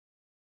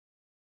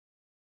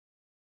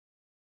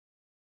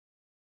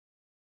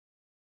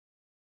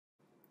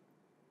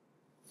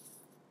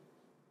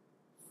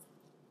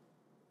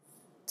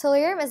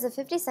Tellurium is the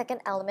 52nd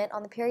element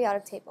on the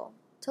periodic table.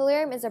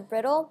 Tellurium is a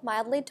brittle,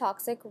 mildly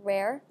toxic,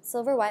 rare,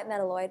 silver-white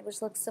metalloid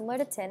which looks similar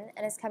to tin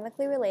and is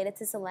chemically related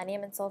to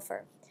selenium and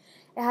sulfur.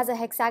 It has a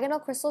hexagonal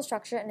crystal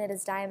structure and it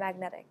is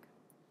diamagnetic.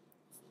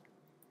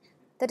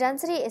 The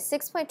density is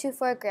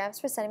 6.24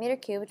 grams per centimeter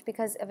cubed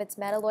because of its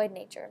metalloid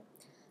nature.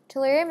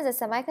 Tellurium is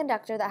a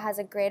semiconductor that has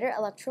a greater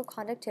electrical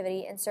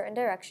conductivity in certain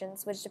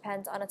directions, which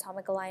depends on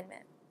atomic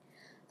alignment.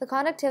 The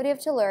conductivity of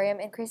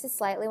tellurium increases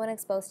slightly when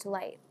exposed to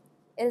light.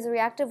 It is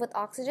reactive with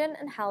oxygen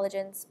and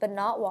halogens, but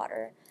not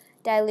water,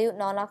 dilute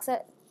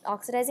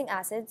non-oxidizing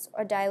acids,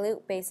 or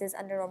dilute bases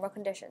under normal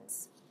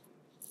conditions.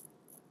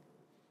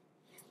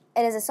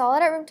 It is a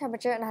solid at room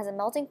temperature and has a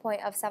melting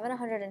point of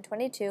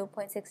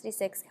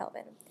 722.66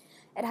 Kelvin.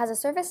 It has a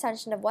surface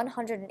tension of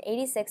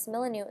 186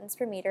 millinewtons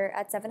per meter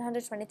at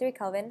 723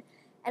 Kelvin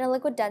and a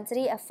liquid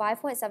density of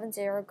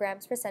 5.70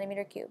 grams per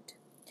centimeter cubed.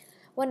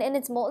 When in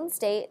its molten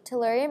state,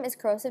 tellurium is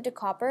corrosive to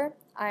copper,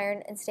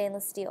 iron, and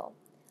stainless steel.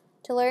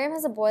 Tellurium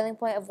has a boiling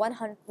point of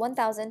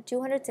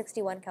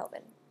 1,261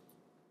 Kelvin.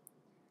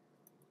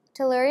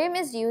 Tellurium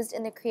is used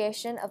in the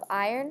creation of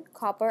iron,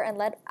 copper, and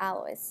lead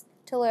alloys.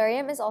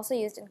 Tellurium is also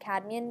used in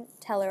cadmium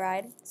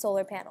telluride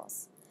solar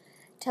panels.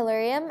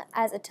 Tellurium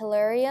as a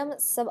tellurium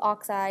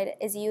suboxide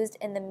is used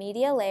in the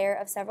media layer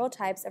of several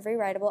types of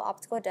rewritable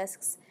optical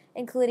discs,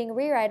 including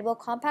rewritable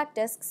compact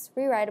discs,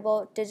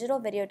 rewritable digital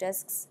video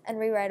discs, and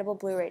rewritable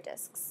Blu-ray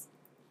discs.